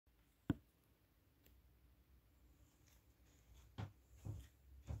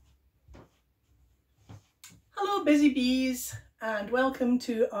Hello busy bees, and welcome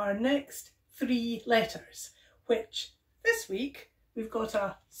to our next 3 letters, which this week we've got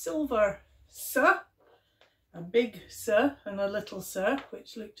a silver S, a big S and a little S,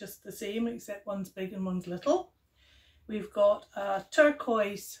 which look just the same except one's big and one's little. We've got a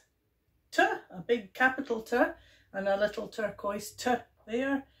turquoise T, a big capital T, and a little turquoise T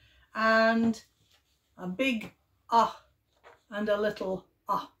there, and a big A and a little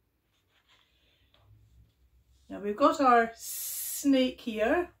A. Now we've got our snake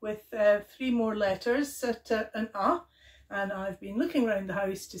here with 3 more letters, S, T and A, and I've been looking around the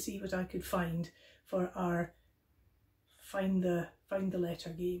house to see what I could find for our find the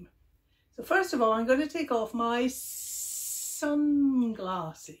letter game. So first of all, I'm going to take off my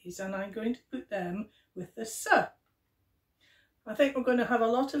sunglasses and I'm going to put them with the S. I think we're going to have a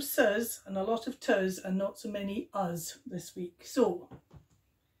lot of S's and a lot of T's and not so many U's this week. So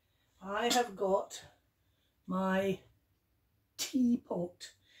I have got my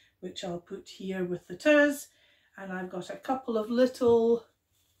teapot, which I'll put here with the T's, and I've got a couple of little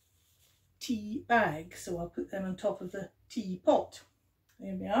tea bags, so I'll put them on top of the teapot.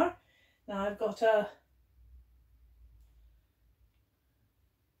 There we are. Now I've got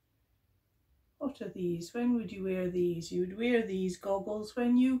what are these? When would you wear these? You would wear these goggles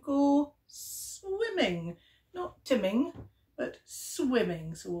when you go swimming, not timming, but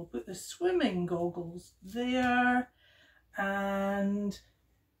swimming. So we'll put the swimming goggles there, and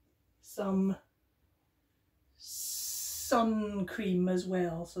some sun cream as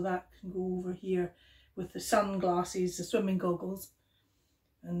well, so that can go over here with the sunglasses, the swimming goggles,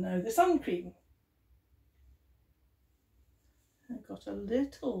 and now the sun cream. I've got a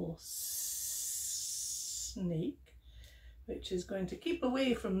little snake which is going to keep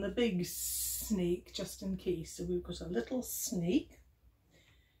away from the big snake just in case. So we've got a little snake.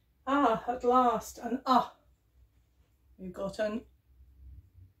 At last, an we've got a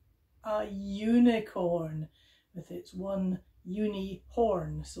unicorn with its one uni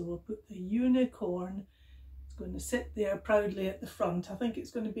horn. So we'll put the unicorn. It's going to sit there proudly at the front. I think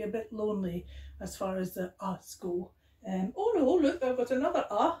it's going to be a bit lonely as far as the U's go. Oh no, look, I've got another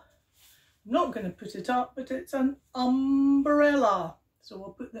I'm not going to put it up, but it's an umbrella. So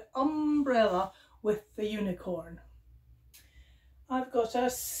we'll put the umbrella with the unicorn. I've got a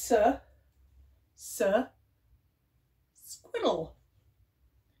squirrel.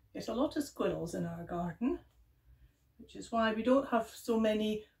 There's a lot of squirrels in our garden, which is why we don't have so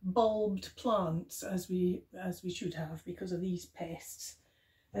many bulbed plants as we should have because of these pests.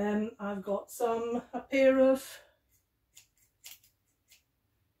 I've got a pair of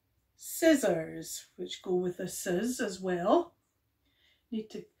scissors which go with the sizz as well. Need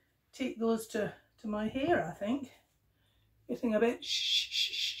to take those to my hair, I think. Getting a bit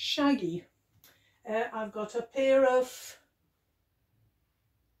shaggy. I've got a pair of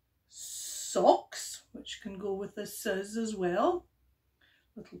socks which can go with the sizz as well.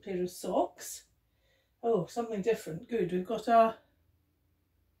 Little pair of socks. Oh, something different. Good. We've got a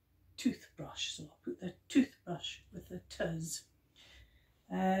toothbrush, so I'll put the toothbrush with the tizz.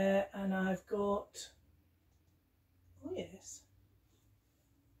 And I've got, oh yes,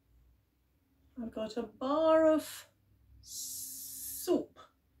 I've got a bar of soap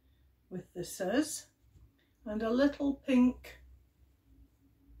with the sizz and a little pink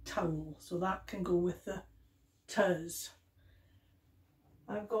towel, so that can go with the tizz.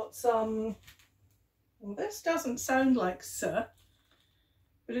 I've got some, well, this doesn't sound like S,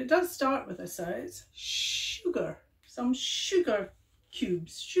 but it does start with a S. It's sugar, some sugar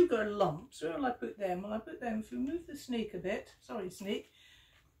cubes, sugar lumps. Where will I put them? Well, I put them, if we move the snake a bit, sorry snake,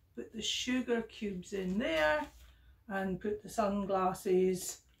 put the sugar cubes in there and put the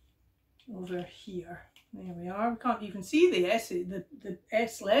sunglasses over here. There we are. We can't even see the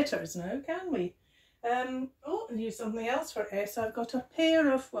S letters now, can we? Oh, and here's something else for S. I've got a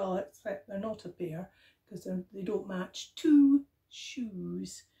pair of, well, except they're not a pair because they don't match, 2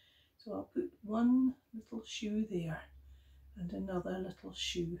 shoes. So I'll put one little shoe there and another little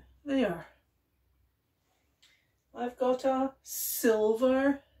shoe there. I've got a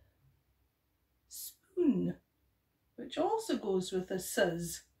silver spoon, which also goes with a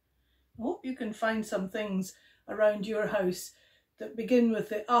sizz. I hope you can find some things around your house that begin with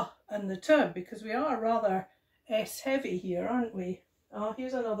the and the T, because we are rather S heavy here, aren't we?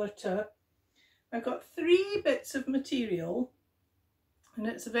 Here's another T. I've got 3 bits of material, and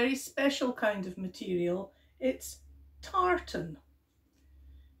it's a very special kind of material. It's tartan,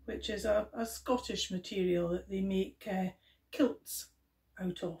 which is a Scottish material that they make kilts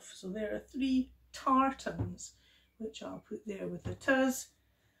out of. So there are 3 tartans, which I'll put there with the T's.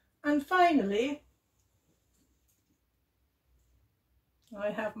 And finally, I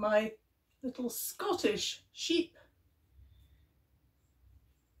have my little Scottish sheep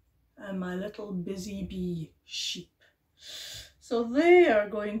and my little busy bee sheep. So they are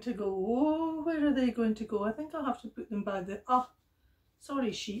going to go, oh, where are they going to go? I think I'll have to put them by the,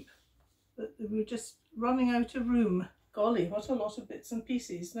 sorry sheep, but we're just running out of room. Golly, what a lot of bits and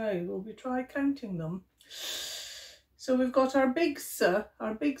pieces. Now we'll try counting them. So we've got our big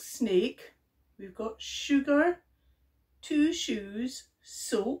snake, we've got sugar, 2 shoes,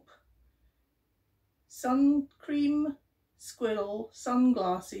 soap, sun cream, squirrel,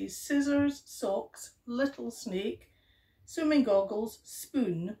 sunglasses, scissors, socks, little snake, swimming goggles,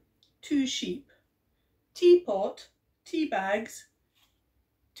 spoon, 2 sheep, teapot, tea bags,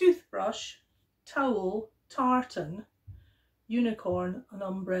 toothbrush, towel, tartan, unicorn, an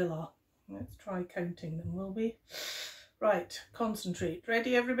umbrella. Let's try counting them, will we? Right, concentrate.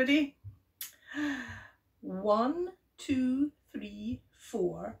 Ready, everybody? 1, 2, 3,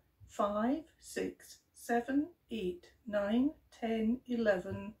 4, 5, 6, 7, 8, 9, 10,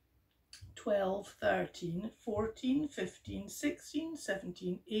 11, 12, 13, 14, 15, 16,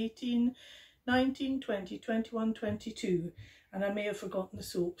 17, 18, 19, 20, 21, 22. And I may have forgotten the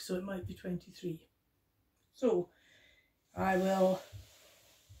soap, so it might be 23. So I will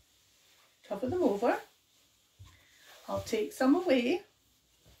cover them over. I'll take some away.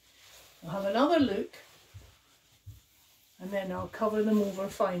 I'll have another look. And then I'll cover them over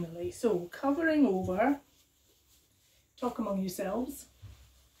finally. So covering over, talk among yourselves.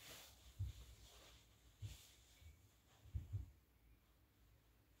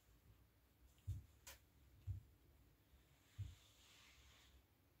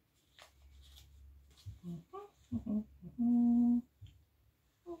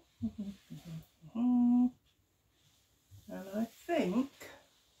 And I think,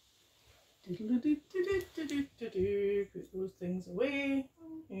 put those things away.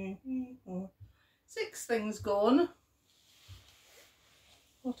 6 things gone.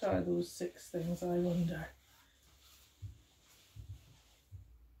 What are those 6 things, I wonder?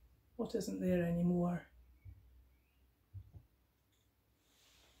 What isn't there anymore?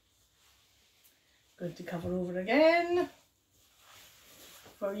 Going to cover over again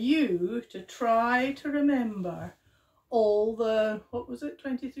for you to try to remember all the, what was it,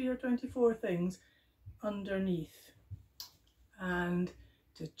 23 or 24 things underneath, and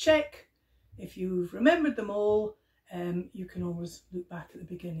to check if you've remembered them all. You can always look back at the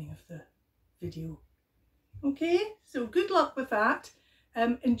beginning of the video. Okay, so good luck with that.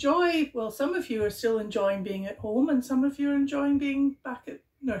 Enjoy, well, some of you are still enjoying being at home and some of you are enjoying being back at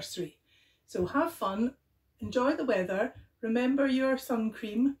nursery. So have fun, enjoy the weather, remember your sun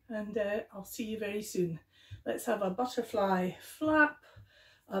cream, and I'll see you very soon. Let's have a butterfly flap,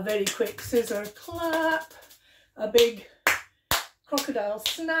 a very quick scissor clap, a big crocodile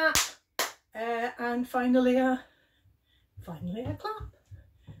snap, and finally a clap. Finally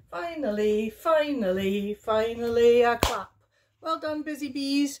a clap. Well done, busy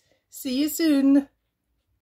bees. See you soon.